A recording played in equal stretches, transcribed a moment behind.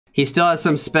He still has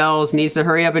some spells, needs to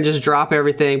hurry up and just drop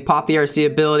everything. Pop the RC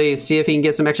ability, see if he can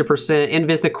get some extra percent.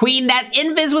 Invis the queen, that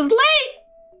invis was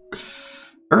late!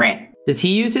 Alright. Does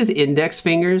he use his index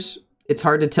fingers? It's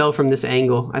hard to tell from this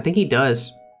angle. I think he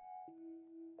does.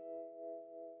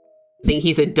 I think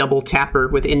he's a double tapper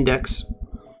with index.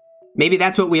 Maybe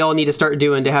that's what we all need to start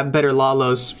doing to have better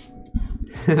Lalos.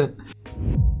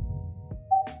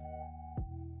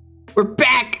 We're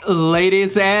back,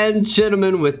 ladies and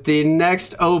gentlemen, with the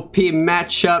next OP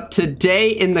matchup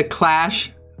today in the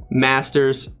Clash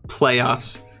Masters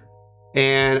playoffs.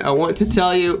 And I want to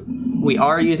tell you, we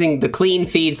are using the clean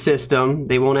feed system.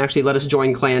 They won't actually let us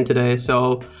join clan today,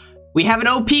 so we have an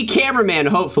OP cameraman,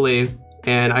 hopefully.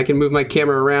 And I can move my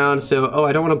camera around, so, oh,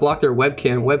 I don't want to block their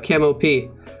webcam. Webcam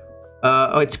OP.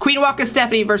 Oh, it's Queen Walker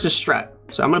Stephanie versus Strut.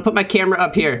 So I'm gonna put my camera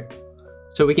up here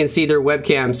so we can see their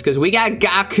webcams, because we got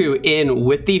GAKU in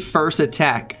with the first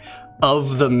attack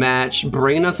of the match,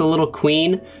 bringing us a little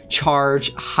Queen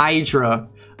Charge Hydra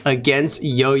against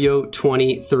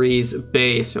Yo-Yo-23's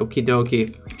base. Okie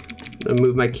dokie. I'm gonna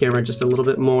move my camera just a little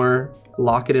bit more,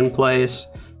 lock it in place,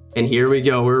 and here we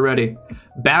go, we're ready.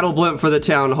 Battle Blimp for the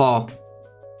Town Hall.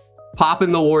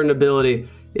 Popping the Warden ability.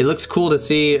 It looks cool to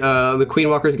see the Queen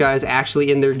Walkers guys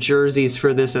actually in their jerseys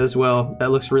for this as well.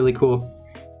 That looks really cool.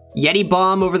 Yeti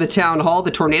Bomb over the Town Hall.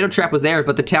 The Tornado Trap was there,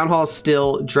 but the Town Hall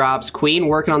still drops. Queen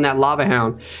working on that Lava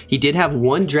Hound. He did have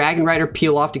one Dragon Rider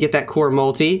peel off to get that core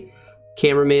multi.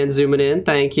 Cameraman zooming in,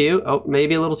 thank you. Oh,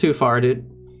 maybe a little too far, dude.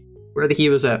 Where are the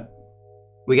healers at?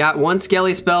 We got one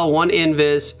Skelly Spell, one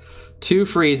Invis, two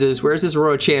freezes. Where's this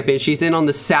Royal Champion? She's in on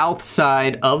the south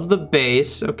side of the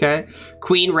base, okay.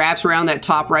 Queen wraps around that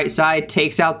top right side,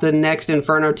 takes out the next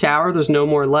Inferno Tower. There's no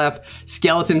more left.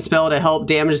 Skeleton Spell to help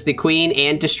damage the Queen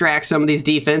and distract some of these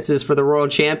defenses for the Royal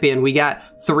Champion. We got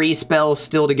 3 spells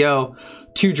still to go.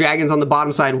 2 dragons on the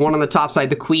bottom side, 1 on the top side.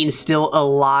 The Queen's still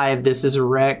alive. This is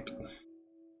wrecked.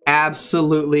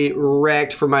 Absolutely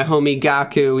wrecked for my homie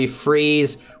GAKU.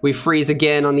 We freeze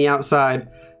again on the outside.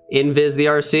 Invis the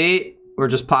RC, or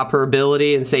just pop her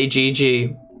ability and say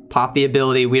GG. Pop the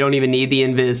ability. We don't even need the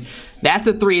Invis. That's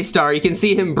a 3-star. You can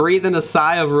see him breathing a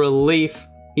sigh of relief.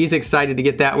 He's excited to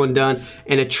get that one done.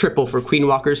 And a triple for Queen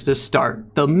Walkers to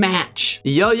start the match.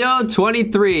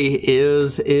 Yo-Yo-23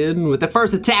 is in with the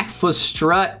first attack for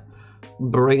Strut,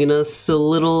 bringing us a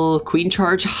little Queen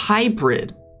Charge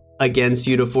hybrid against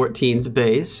Yuta14's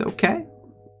base. Okay.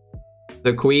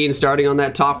 The Queen starting on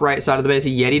that top right side of the base.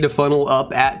 Yeti to funnel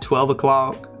up at 12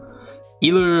 o'clock.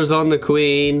 Healers on the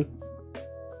Queen.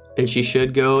 And she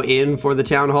should go in for the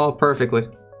Town Hall perfectly.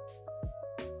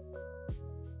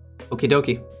 Okie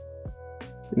dokie.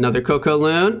 Another Coco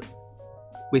Loon.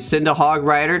 We send a Hog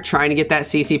Rider trying to get that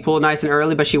CC pull nice and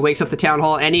early, but she wakes up the Town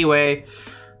Hall anyway.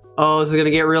 Oh, this is going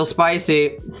to get real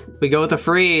spicy. We go with the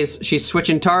freeze. She's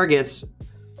switching targets.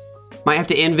 Might have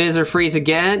to invis or freeze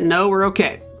again. No, we're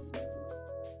okay.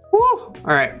 Woo!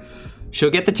 Alright. She'll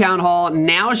get the Town Hall.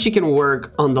 Now she can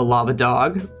work on the Lava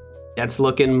Dog. That's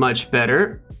looking much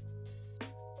better.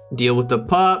 Deal with the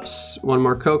pups. One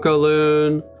more Coco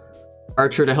Loon.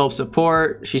 Archer to help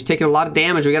support. She's taking a lot of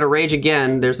damage. We got a Rage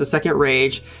again. There's the second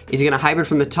Rage. Is he going to hybrid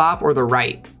from the top or the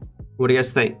right? What do you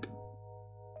guys think? I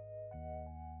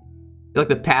feel like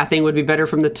the pathing would be better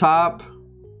from the top.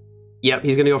 Yep,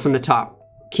 he's going to go from the top.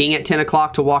 King at 10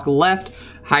 o'clock to walk left.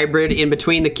 Hybrid in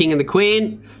between the King and the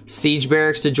Queen. Siege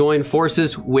Barracks to join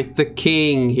forces with the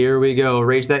King. Here we go.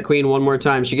 Rage that Queen one more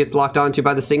time. She gets locked onto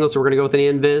by the single, so we're going to go with an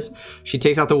Invis. She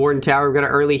takes out the Warden Tower. We've got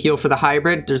an early heal for the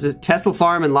hybrid. There's this Tesla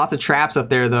farm and lots of traps up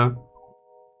there, though.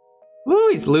 Woo,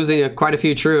 he's losing quite a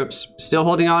few troops. Still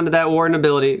holding on to that Warden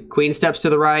ability. Queen steps to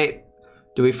the right.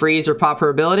 Do we freeze or pop her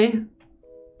ability?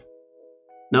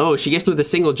 No, she gets through the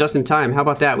single just in time. How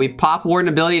about that? We pop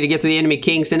Warden ability to get to the enemy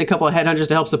King, send a couple of headhunters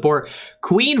to help support.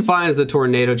 Queen finds the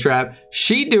Tornado Trap.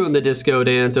 She doing the disco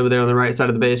dance over there on the right side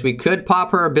of the base. We could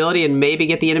pop her ability and maybe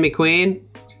get the enemy Queen.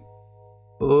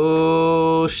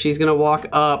 Oh, she's gonna walk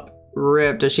up.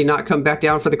 Rip. Does she not come back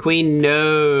down for the Queen?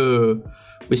 No.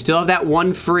 We still have that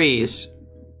one freeze.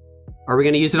 Are we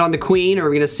gonna use it on the Queen, or are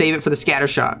we gonna save it for the scatter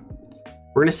shot?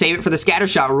 We're gonna save it for the scatter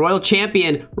shot. Royal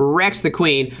Champion wrecks the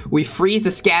Queen. We freeze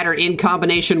the scatter in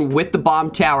combination with the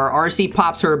bomb tower. RC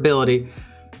pops her ability.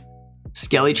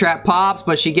 Skelly Trap pops,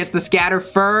 but she gets the scatter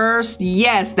first.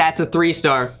 Yes, that's a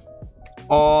 3-star.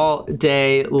 All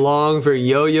day long for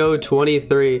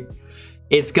Yo-Yo-23.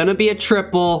 It's gonna be a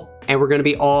triple, and we're gonna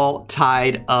be all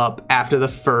tied up after the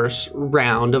first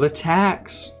round of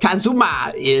attacks.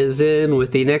 Kazuma is in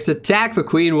with the next attack for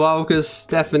Queen Walker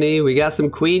Stephanie. We got some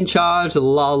Queen Charge,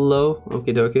 Lalo.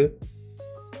 Okie dokie.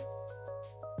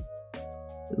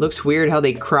 Looks weird how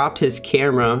they cropped his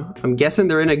camera. I'm guessing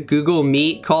they're in a Google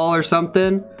Meet call or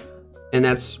something. And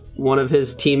that's one of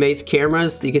his teammates'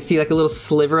 cameras. You can see like a little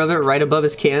sliver of it right above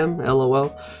his cam.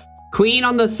 LOL. Queen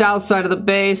on the south side of the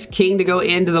base. King to go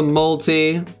into the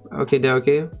multi. Okie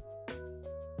dokie.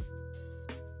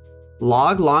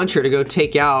 Log launcher to go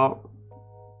take out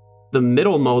the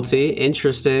middle multi.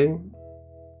 Interesting.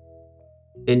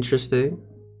 Interesting.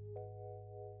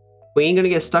 Queen gonna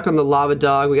get stuck on the lava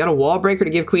dog. We got a wall breaker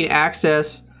to give Queen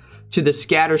access to the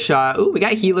scatter shot. Ooh, we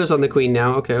got healers on the Queen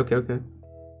now. Okay, okay, okay.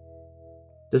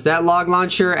 Does that log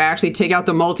launcher actually take out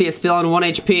the multi? It's still on 1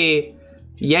 HP.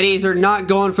 Yetis are not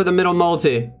going for the middle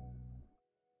multi.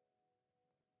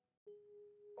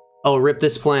 Oh, rip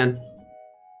this plan.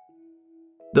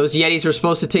 Those Yetis were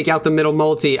supposed to take out the middle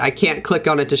multi. I can't click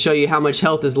on it to show you how much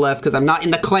health is left because I'm not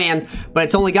in the clan, but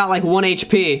it's only got like 1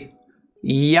 HP.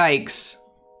 Yikes.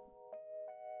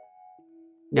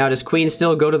 Now, does Queen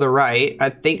still go to the right? I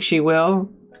think she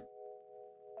will.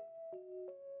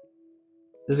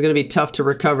 This is going to be tough to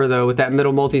recover, though, with that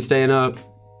middle multi staying up.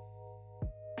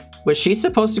 Was she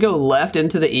supposed to go left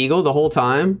into the eagle the whole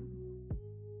time?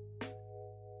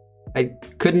 I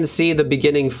couldn't see the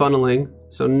beginning funneling,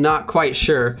 so not quite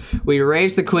sure. We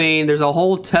raised the Queen. There's a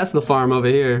whole Tesla farm over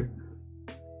here.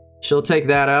 She'll take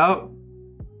that out.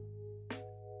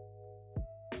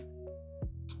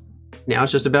 Now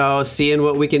it's just about seeing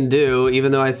what we can do,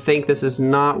 even though I think this is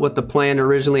not what the plan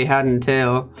originally had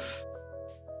entail.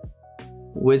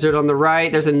 Wizard on the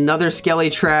right. There's another skelly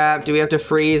trap. Do we have to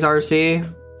freeze, RC? I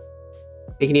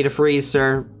think you need to freeze,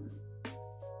 sir.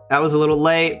 That was a little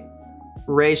late.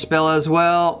 Rage spell as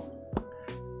well.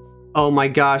 Oh my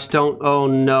gosh, don't. Oh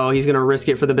no, he's gonna risk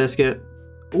it for the biscuit.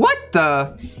 What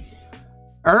the?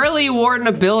 Early warden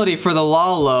ability for the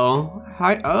Lalo.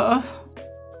 Hi,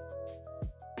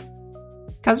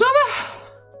 Kazuma?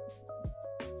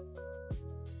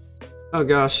 Oh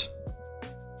gosh.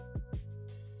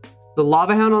 The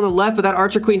lava hound on the left, but that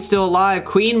archer queen's still alive.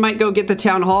 Queen might go get the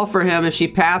town hall for him if she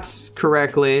paths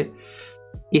correctly.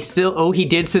 He's still, oh, he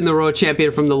did send the royal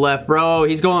champion from the left. Bro,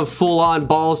 he's going full on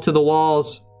balls to the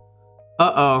walls.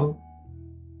 Uh-oh.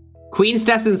 Queen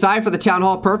steps inside for the town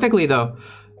hall perfectly though.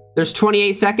 There's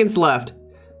 28 seconds left.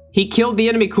 He killed the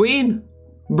enemy queen.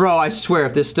 Bro, I swear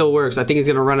if this still works, I think he's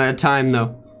gonna run out of time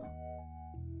though.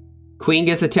 Queen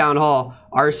gets the town hall.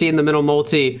 RC in the middle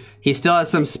multi. He still has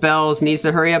some spells. Needs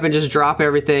to hurry up and just drop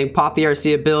everything. Pop the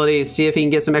RC ability. See if he can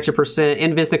get some extra percent.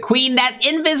 Invis the Queen. That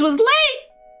Invis was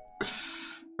late.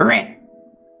 Rip.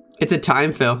 It's a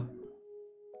time fill.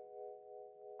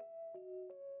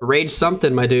 Rage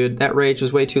something, my dude. That rage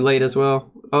was way too late as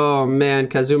well. Oh man,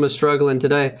 Kazuma's struggling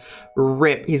today.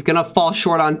 Rip. He's gonna fall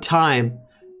short on time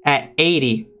at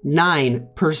 89%.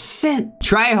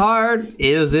 TryHard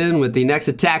is in with the next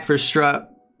attack for Strut.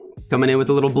 Coming in with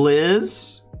a little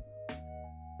blizz.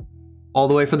 All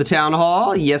the way for the town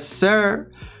hall. Yes, sir.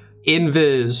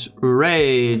 Invis.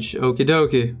 Rage. Okie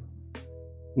dokie.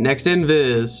 Next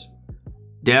Invis.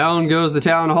 Down goes the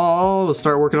town hall. We'll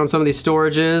start working on some of these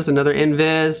storages. Another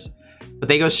Invis. But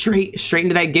they go straight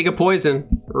into that Giga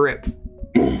Poison. Rip.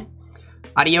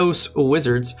 Adios,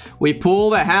 wizards. We pull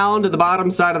the hound to the bottom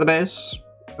side of the base.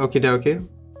 Okie dokie.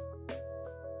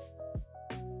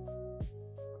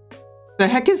 The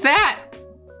heck is that?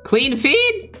 Clean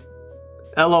feed?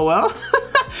 LOL.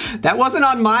 That wasn't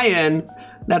on my end.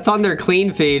 That's on their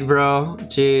clean feed, bro.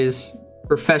 Jeez.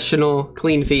 Professional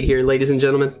clean feed here, ladies and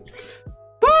gentlemen.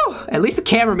 Woo! At least the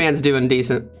cameraman's doing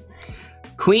decent.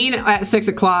 Queen at 6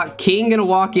 o'clock. King gonna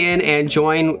walk in and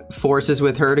join forces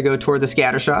with her to go toward the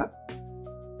scatter shot.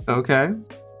 Okay.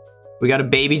 We got a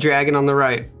baby dragon on the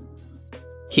right.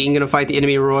 King gonna fight the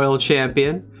enemy royal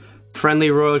champion.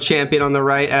 Friendly royal champion on the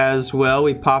right as well.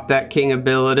 We pop that king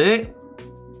ability.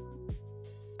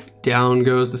 Down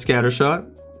goes the scatter shot.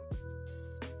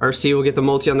 RC will get the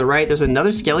multi on the right. There's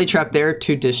another skelly trap there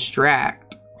to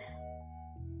distract.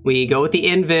 We go with the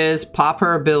invis, pop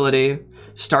her ability,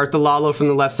 start the Lalo from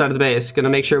the left side of the base. Gonna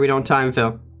make sure we don't time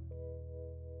fill.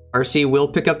 RC will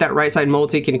pick up that right side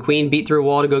multi. Can Queen beat through a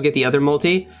wall to go get the other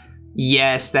multi?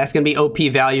 Yes, that's gonna be OP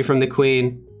value from the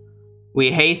Queen. We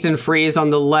haste and freeze on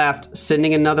the left,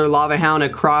 sending another lava hound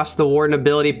across the warden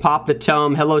ability. Pop the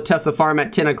tome. Hello, Tesla farm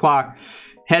at 10 o'clock.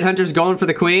 Headhunter's going for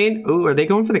the Queen. Ooh, are they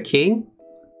going for the king?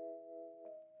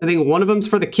 I think one of them's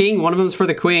for the king, one of them's for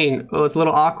the queen. Oh, it's a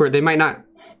little awkward. They might not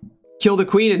kill the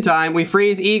queen in time. We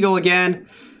freeze eagle again.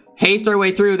 Haste our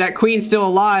way through. That queen's still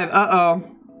alive.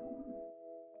 Uh-oh.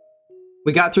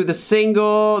 We got through the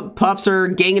single. Pups are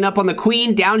ganging up on the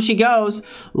queen. Down she goes.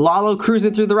 Lalo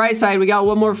cruising through the right side. We got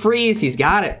one more freeze. He's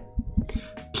got it.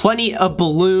 Plenty of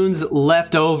balloons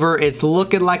left over. It's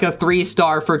looking like a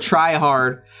 3-star for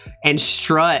TryHard. And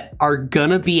Strut are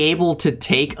gonna be able to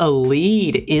take a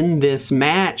lead in this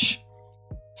match.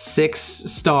 6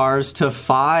 stars to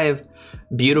 5.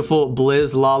 Beautiful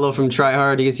Blizz Lalo from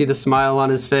TryHard. You can see the smile on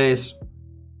his face.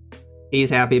 He's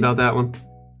happy about that one.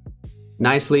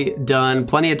 Nicely done.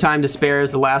 Plenty of time to spare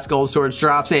as the last gold swords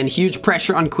drops in. Huge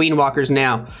pressure on Queen Walkers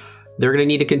now. They're gonna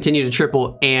need to continue to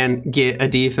triple and get a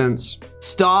defense.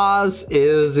 Stars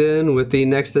is in with the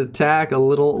next attack. A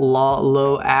little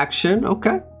low action.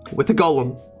 Okay. With the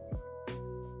golem.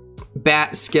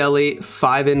 Bat, Skelly,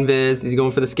 5 invis. He's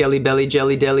going for the Skelly Belly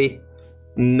Jelly Deli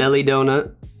Melly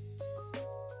Donut.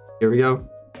 Here we go.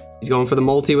 He's going for the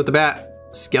multi with the bat.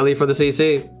 Skelly for the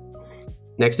CC.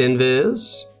 Next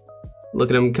invis. Look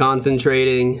at him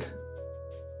concentrating.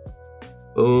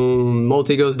 Boom.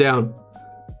 Multi goes down.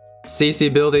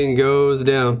 CC building goes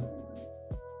down.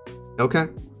 Okay.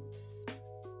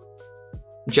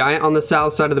 Giant on the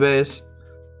south side of the base.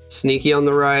 Sneaky on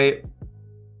the right.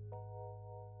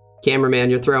 Cameraman,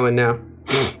 you're throwing now.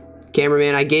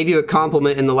 Cameraman, I gave you a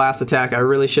compliment in the last attack. I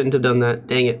really shouldn't have done that.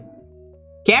 Dang it.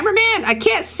 Cameraman, I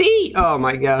can't see. Oh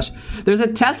my gosh. There's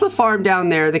a Tesla farm down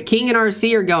there. The King and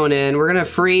RC are going in. We're going to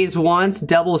freeze once.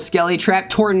 Double Skelly Trap.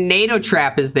 Tornado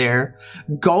Trap is there.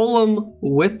 Golem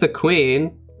with the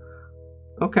Queen.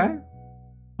 Okay.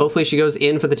 Hopefully she goes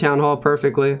in for the Town Hall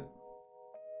perfectly.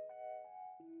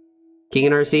 King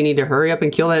and RC need to hurry up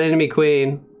and kill that enemy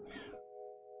Queen.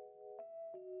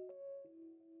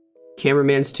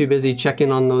 Cameraman's too busy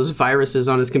checking on those viruses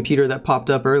on his computer that popped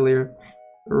up earlier.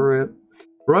 Rip.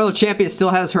 Royal Champion still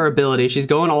has her ability. She's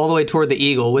going all the way toward the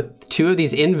Eagle. With 2 of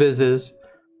these invises,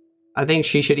 I think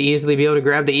she should easily be able to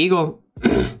grab the Eagle.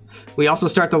 We also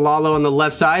start the Lalo on the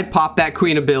left side. Pop that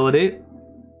Queen ability.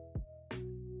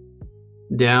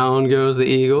 Down goes the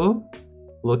Eagle.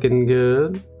 Looking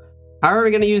good. How are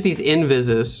we going to use these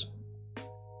invises?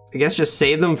 I guess just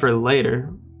save them for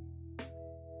later.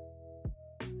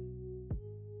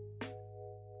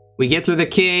 We get through the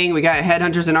King. We got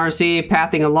Headhunters and RC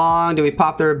pathing along. Do we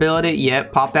pop their ability?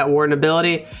 Yep, pop that Warden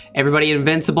ability. Everybody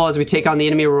invincible as we take on the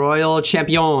enemy Royal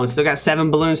Champion. Still got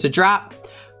 7 balloons to drop.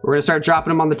 We're gonna start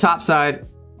dropping them on the top side.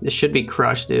 This should be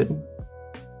crushed, dude.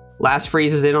 Last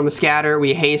freeze is in on the scatter.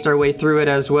 We haste our way through it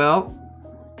as well.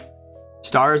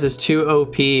 Stars is too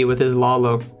OP with his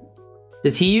Lalo.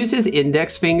 Does he use his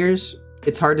index fingers?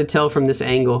 It's hard to tell from this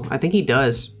angle. I think he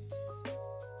does.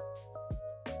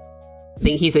 I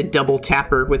think he's a double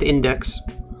tapper with index.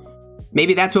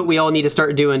 Maybe that's what we all need to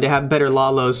start doing to have better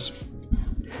Lalos.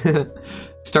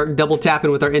 Start double tapping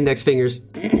with our index fingers.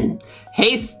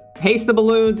 Haste the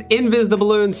balloons, invis the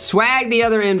balloons, swag the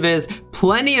other invis.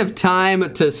 Plenty of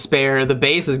time to spare. The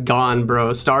base is gone,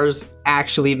 bro. Stars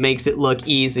actually makes it look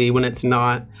easy when it's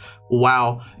not.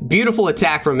 Wow. Beautiful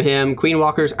attack from him. Queen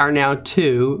Walkers are now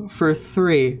 2 for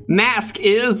 3. Mask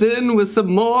is in with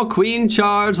some more Queen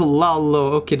charge.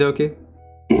 Lalo. Okie dokie.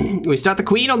 We start the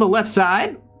Queen on the left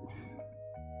side.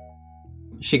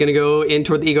 She gonna go in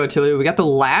toward the Ego Artillery. We got the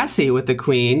Lassie with the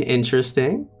Queen.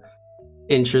 Interesting.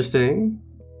 Interesting.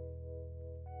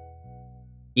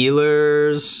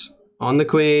 Healers on the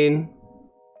Queen.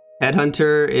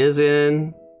 Headhunter is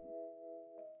in.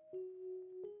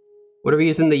 What are we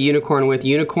using the Unicorn with?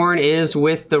 Unicorn is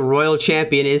with the Royal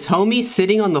Champion. Is homie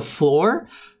sitting on the floor?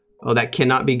 Oh, that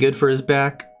cannot be good for his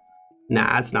back.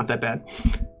 Nah, it's not that bad.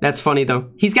 That's funny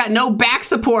though. He's got no back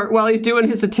support while he's doing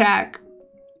his attack.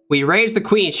 We raised the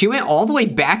Queen. She went all the way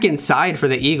back inside for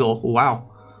the Eagle.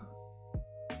 Wow.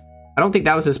 I don't think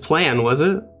that was his plan, was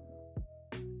it?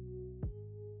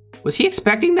 Was he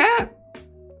expecting that?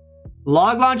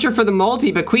 Log launcher for the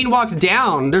multi, but Queen walks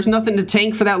down. There's nothing to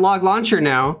tank for that log launcher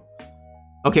now.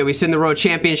 Okay, we send the Royal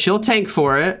Champion. She'll tank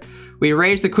for it. We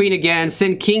raise the Queen again,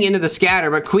 send King into the scatter,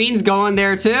 but Queen's going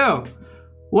there too.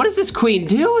 What is this Queen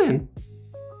doing?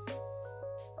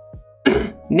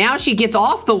 Now she gets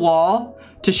off the wall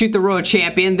to shoot the Royal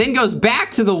Champion, then goes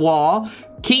back to the wall.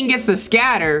 King gets the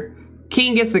scatter.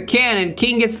 King gets the cannon.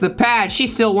 King gets the pad. She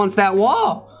still wants that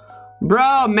wall.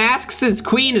 Bro, Masks'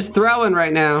 Queen is throwing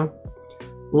right now.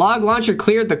 Log launcher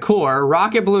cleared the core.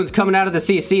 Rocket balloons coming out of the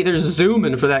CC. They're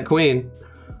zooming for that Queen.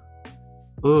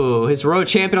 Ooh, his Royal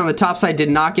Champion on the top side did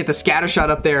not get the scatter shot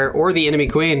up there or the enemy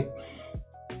Queen.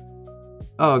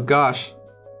 Oh gosh.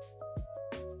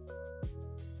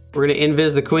 We're gonna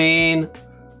invis the Queen.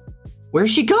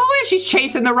 Where's she going? She's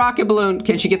chasing the rocket balloon.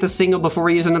 Can she get the single before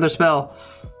we use another spell?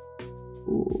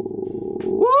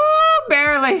 Woo,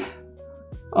 barely.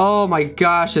 Oh my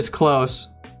gosh, it's close.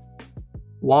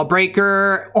 Wall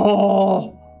breaker.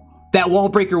 Oh, that wall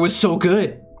breaker was so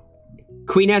good.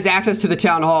 Queen has access to the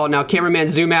town hall. Now, cameraman,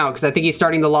 zoom out, because I think he's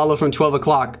starting the Lalo from 12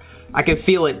 o'clock. I can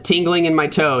feel it tingling in my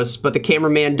toes, but the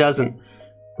cameraman doesn't.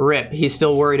 Rip, he's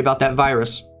still worried about that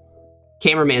virus.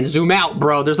 Cameraman, zoom out,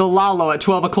 bro. There's a Lalo at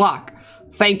 12 o'clock.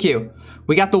 Thank you.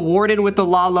 We got the Warden with the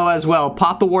Lalo as well.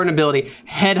 Pop the Warden ability.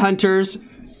 Headhunters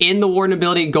in the Warden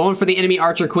ability, going for the enemy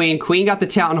Archer Queen. Queen got the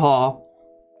Town Hall.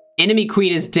 Enemy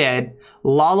Queen is dead.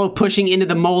 Lalo pushing into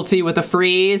the multi with a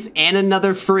freeze and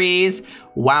another freeze.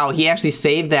 Wow, he actually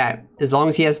saved that as long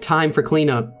as he has time for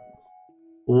cleanup.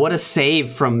 What a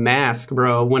save from Mask,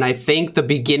 bro, when I think the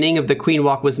beginning of the Queen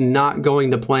Walk was not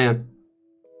going to plan.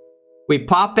 We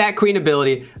pop that Queen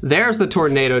ability. There's the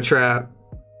Tornado Trap.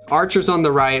 Archers on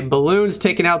the right. Balloons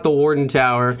taking out the Warden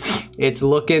Tower. It's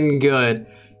looking good.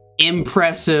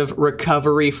 Impressive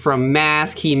recovery from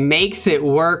Mask. He makes it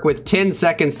work with 10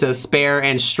 seconds to spare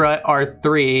and strut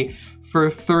R3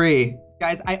 for 3.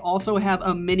 Guys, I also have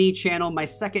a mini channel, my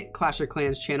second Clash of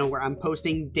Clans channel, where I'm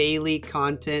posting daily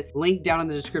content. Link down in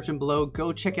the description below.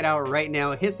 Go check it out right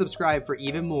now. Hit subscribe for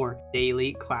even more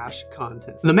daily Clash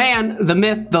content. The man, the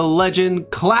myth, the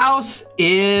legend, Klaus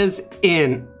is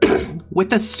in with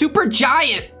the super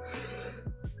giant.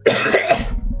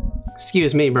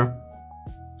 Excuse me, bro.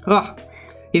 Oh,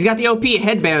 he's got the OP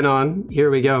headband on.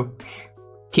 Here we go.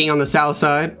 King on the south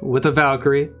side with a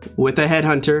Valkyrie, with a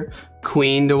Headhunter.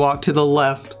 Queen to walk to the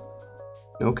left.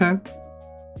 Okay.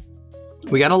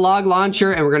 We got a log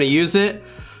launcher and we're going to use it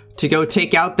to go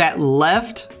take out that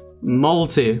left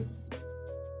multi.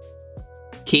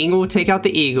 King will take out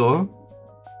the Eagle.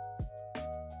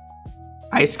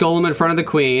 Ice Golem in front of the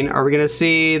Queen. Are we going to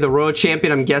see the Royal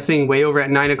Champion, I'm guessing, way over at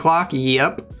 9 o'clock?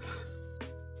 Yep.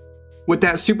 With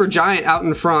that Super Giant out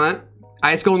in front.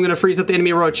 Ice Golem going to freeze up the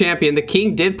enemy Royal Champion. The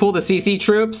King did pull the CC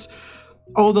troops.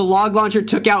 Oh, the log launcher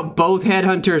took out both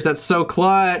headhunters. That's so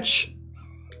clutch.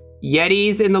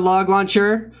 Yetis in the log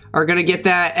launcher are going to get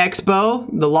that X-bow.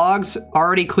 The logs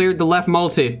already cleared the left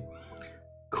multi.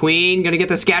 Queen going to get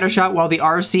the scatter shot while the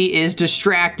RC is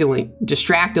distracting.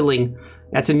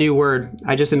 That's a new word.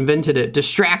 I just invented it.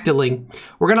 Distracting.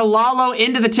 We're going to Lalo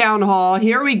into the town hall.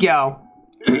 Here we go.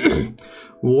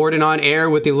 Warden on air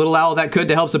with the little owl that could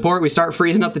to help support. We start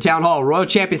freezing up the town hall. Royal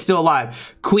Champion's still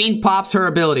alive. Queen pops her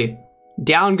ability.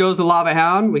 Down goes the Lava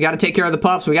Hound. We got to take care of the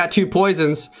pups. We got 2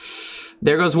 poisons.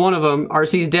 There goes one of them.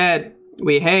 RC's dead.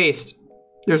 We haste.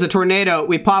 There's a tornado.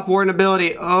 We pop Warden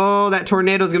ability. Oh, that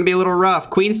tornado's going to be a little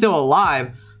rough. Queen's still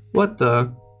alive. What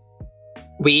the?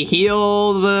 We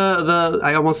heal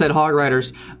I almost said Hog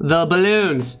Riders. The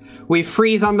balloons. We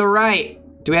freeze on the right.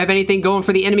 Do we have anything going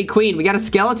for the enemy Queen? We got a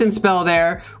skeleton spell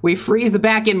there. We freeze the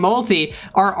back end multi.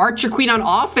 Our Archer Queen on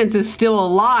offense is still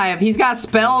alive. He's got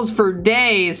spells for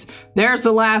days. There's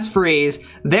the last freeze.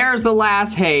 There's the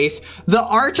last haste. The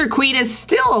Archer Queen is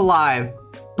still alive.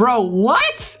 Bro,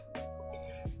 what?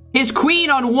 His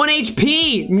Queen on 1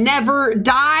 HP never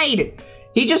died.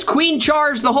 He just Queen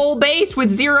charged the whole base with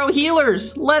 0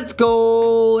 healers. Let's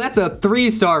go. That's a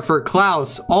 3-star for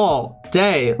Klaus all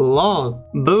day long.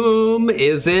 BuMm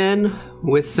is in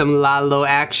with some Lalo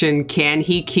action. Can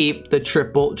he keep the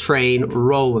triple train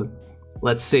rolling?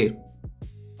 Let's see.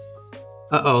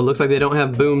 Uh-oh, looks like they don't have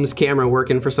BuMm's camera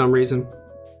working for some reason.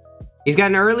 He's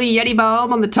got an early Yeti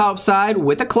Bomb on the top side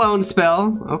with a clone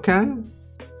spell. Okay.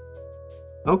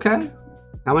 Okay.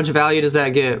 How much value does that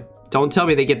get? Don't tell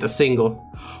me they get the single.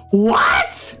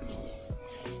 What?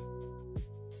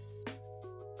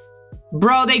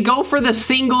 Bro, they go for the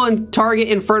single and target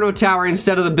Inferno Tower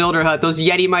instead of the Builder Hut. Those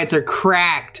Yeti Mites are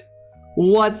cracked.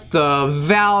 What the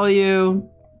value?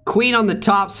 Queen on the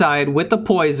top side with the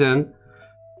poison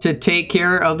to take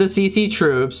care of the CC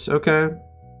troops. Okay.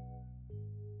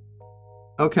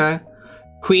 Okay.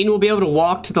 Queen will be able to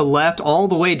walk to the left all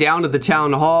the way down to the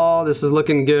town hall. This is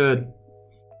looking good.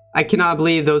 I cannot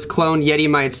believe those clone Yeti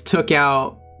Mites took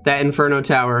out that Inferno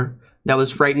Tower that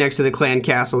was right next to the clan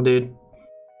castle, dude.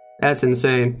 That's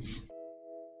insane.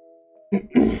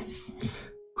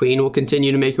 Queen will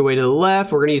continue to make her way to the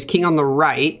left. We're going to use King on the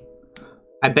right.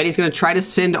 I bet he's going to try to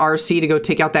send RC to go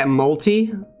take out that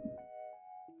multi.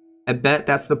 I bet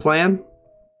that's the plan.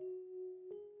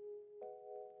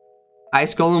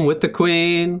 Ice Golem with the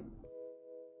Queen.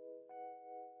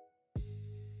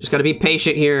 Just got to be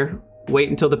patient here. Wait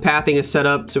until the pathing is set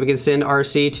up so we can send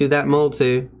RC to that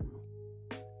multi.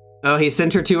 Oh, he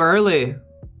sent her too early.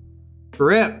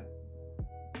 Rip.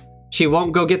 She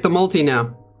won't go get the multi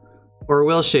now. Or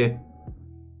will she?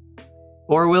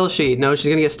 Or will she? No, she's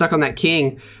gonna get stuck on that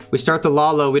King. We start the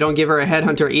Lalo. We don't give her a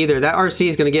Headhunter either. That RC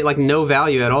is gonna get like no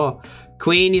value at all.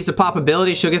 Queen needs to pop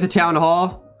ability. She'll get the Town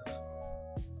Hall.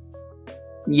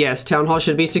 Yes, Town Hall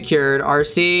should be secured.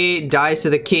 RC dies to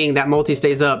the king. That multi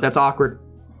stays up. That's awkward.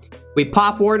 We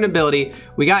pop Warden ability.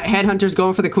 We got Headhunters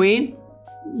going for the queen.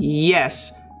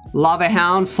 Yes. Lava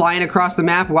Hound flying across the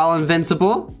map while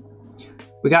invincible.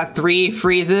 We got 3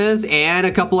 freezes and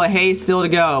a couple of haste still to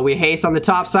go. We haste on the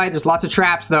top side. There's lots of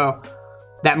traps though.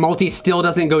 That multi still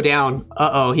doesn't go down.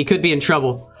 Uh-oh, he could be in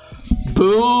trouble.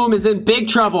 BuMm is in big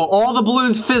trouble. All the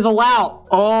balloons fizzle out.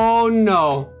 Oh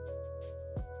no.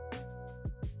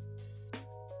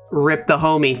 Rip the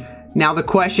homie. Now the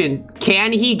question,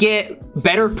 can he get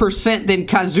better percent than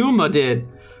Kazuma did?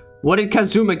 What did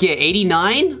Kazuma get,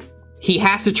 89? He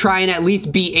has to try and at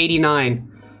least beat 89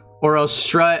 or else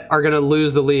Strut are gonna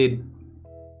lose the lead.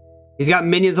 He's got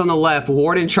minions on the left.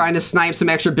 Warden trying to snipe some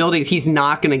extra buildings. He's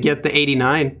not gonna get the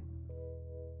 89.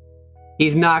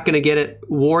 He's not gonna get it.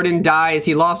 Warden dies.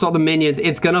 He lost all the minions.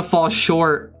 It's gonna fall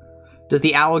short. Does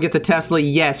the Owl get the Tesla?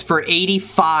 Yes, for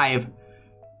 85.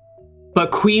 But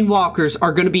Queen Walkers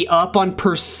are gonna be up on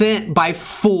percent by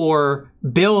 4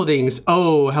 buildings.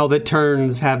 Oh, how the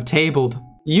turns have tabled.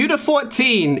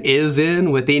 Yuta14 is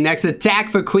in with the next attack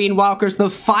for Queen Walkers, the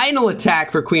final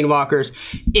attack for Queen Walkers.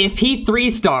 If he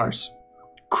 3-stars,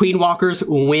 Queen Walkers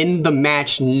win the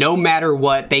match no matter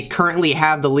what. They currently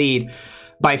have the lead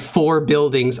by 4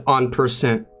 buildings on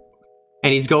percent.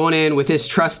 And he's going in with his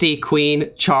trusty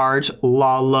Queen charge.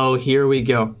 Lalo, here we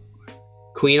go.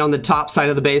 Queen on the top side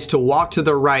of the base to walk to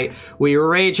the right. We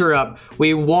rage her up.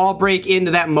 We wall break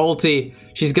into that multi.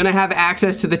 She's gonna have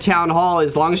access to the town hall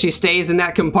as long as she stays in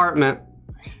that compartment.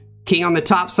 King on the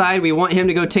top side, we want him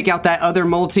to go take out that other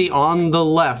multi on the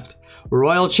left.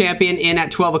 Royal Champion in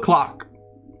at 12 o'clock.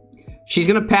 She's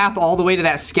gonna path all the way to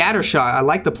that scatter shot. I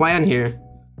like the plan here.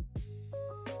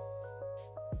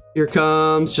 Here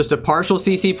comes just a partial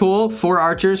CC pool. 4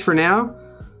 archers for now.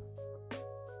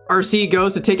 RC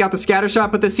goes to take out the scatter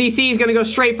shot, but the CC is gonna go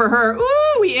straight for her.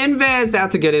 Ooh, we invis.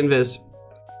 That's a good invis.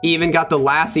 He even got the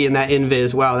Lassie in that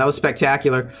invis. Wow, that was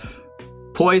spectacular.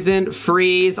 Poison,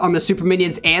 freeze on the super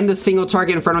minions and the single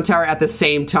target Inferno Tower at the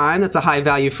same time. That's a high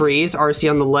value freeze. RC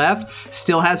on the left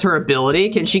still has her ability.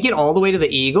 Can she get all the way to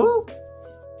the eagle?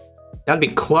 That'd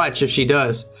be clutch if she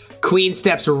does. Queen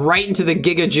steps right into the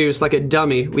Giga Juice like a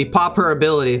dummy. We pop her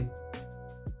ability.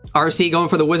 RC going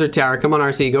for the Wizard Tower. Come on,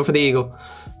 RC, go for the eagle.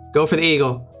 Go for the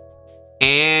eagle.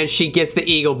 And she gets the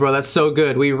eagle, bro. That's so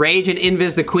good. We rage and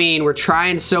invis the queen. We're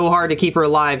trying so hard to keep her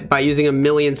alive by using a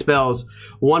million spells.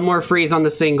 1 more freeze on the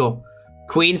single.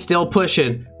 Queen still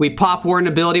pushing. We pop Warden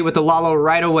ability with the Lalo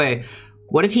right away.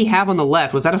 What did he have on the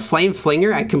left? Was that a flame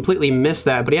flinger? I completely missed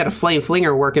that, but he had a flame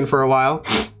flinger working for a while.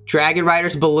 Dragon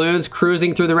Riders, balloons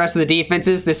cruising through the rest of the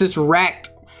defenses. This is wrecked.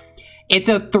 It's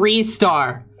a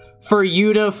 3-star for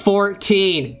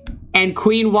Yuta14. And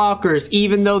Queen Walkers,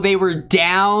 even though they were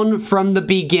down from the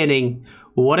beginning,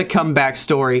 what a comeback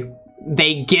story.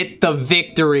 They get the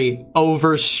victory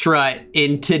over Strut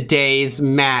in today's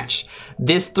match.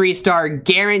 This 3-star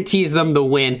guarantees them the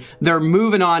win. They're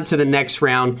moving on to the next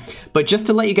round. But just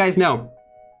to let you guys know,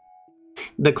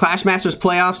 the Clash Masters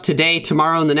playoffs today,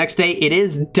 tomorrow, and the next day, it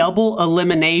is double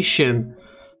elimination.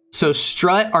 So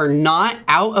Strut are not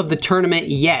out of the tournament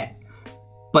yet,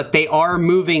 but they are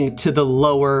moving to the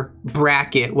lower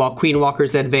bracket while Queen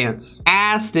Walkers advance.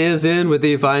 Ast is in with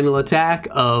the final attack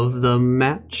of the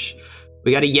match.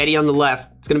 We got a Yeti on the left.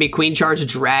 It's gonna be Queen Charge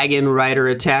Dragon Rider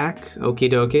attack.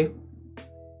 Okie dokie.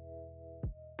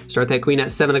 Start that queen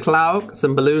at 7 o'clock.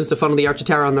 Some balloons to funnel the Archer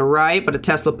Tower on the right, but a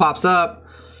Tesla pops up.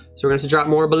 So we're gonna have to drop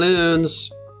more balloons.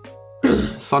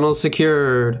 Funnel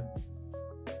secured.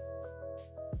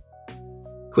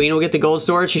 Queen will get the gold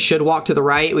storage. She should walk to the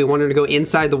right. We want her to go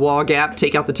inside the wall gap,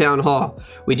 take out the town hall.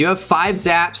 We do have 5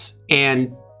 zaps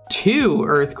and 2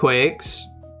 earthquakes.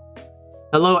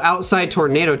 Hello, outside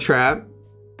tornado trap.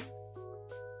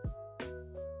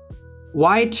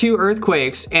 Why 2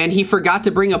 earthquakes? And he forgot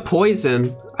to bring a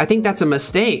poison. I think that's a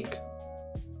mistake.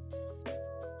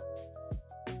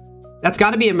 That's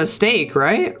got to be a mistake,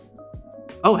 right?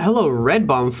 Oh, hello, Red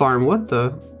Bomb Farm. What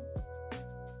the?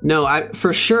 No,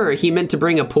 for sure he meant to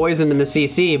bring a poison in the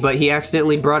CC, but he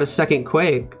accidentally brought a second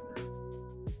quake.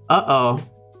 Uh-oh.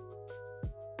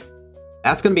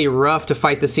 That's gonna be rough to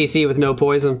fight the CC with no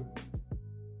poison.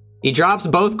 He drops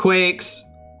both quakes.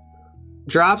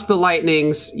 Drops the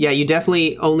lightnings. Yeah, you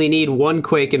definitely only need 1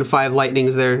 quake and 5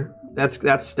 lightnings there. That's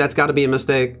gotta be a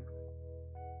mistake.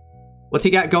 What's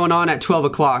he got going on at 12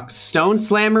 o'clock? Stone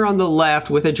Slammer on the left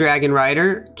with a Dragon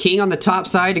Rider. King on the top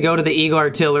side to go to the Eagle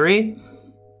Artillery.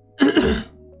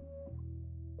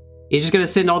 He's just gonna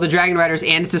send all the Dragon Riders,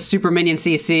 and it's a super minion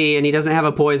CC, and he doesn't have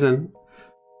a poison.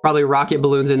 Probably rocket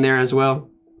balloons in there as well.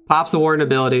 Pops the Warden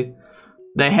ability.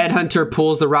 The Headhunter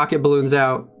pulls the rocket balloons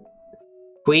out.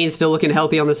 Queen still looking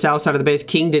healthy on the south side of the base.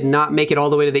 King did not make it all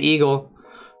the way to the Eagle.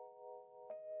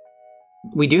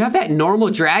 We do have that normal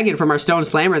dragon from our Stone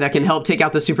Slammer that can help take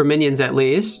out the super minions at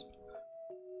least.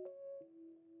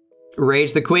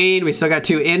 Rage the Queen. We still got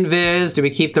 2 Invis. Do we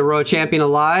keep the Royal Champion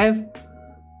alive?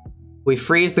 We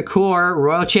freeze the core.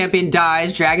 Royal Champion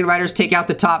dies. Dragon Riders take out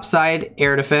the top side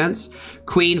air defense.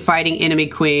 Queen fighting enemy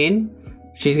Queen.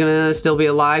 She's gonna still be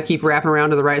alive. Keep wrapping around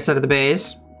to the right side of the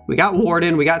base. We got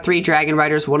Warden. We got 3 Dragon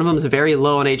Riders. One of them is very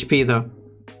low on HP though.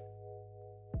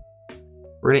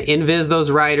 We're gonna invis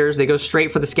those riders. They go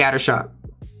straight for the scatter shot.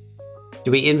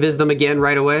 Do we invis them again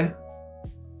right away?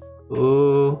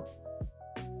 Ooh.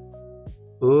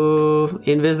 Ooh.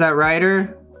 Invis that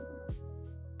rider.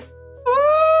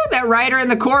 Ooh, that rider in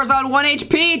the core is on 1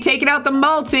 HP. Taking out the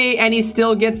multi, and he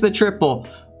still gets the triple.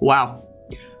 Wow.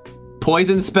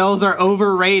 Poison spells are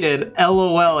overrated.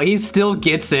 LOL. He still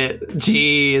gets it.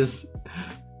 Jeez.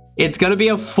 It's going to be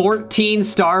a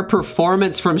 14-star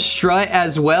performance from Strut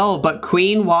as well, but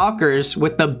Queen Walkers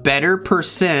with the better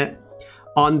percent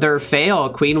on their fail.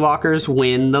 Queen Walkers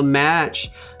win the match.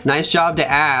 Nice job to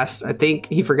Ast. I think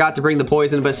he forgot to bring the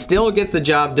poison, but still gets the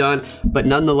job done. But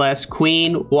nonetheless,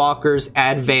 Queen Walkers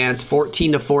advance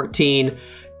 14-14.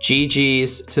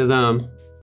 GG's to them.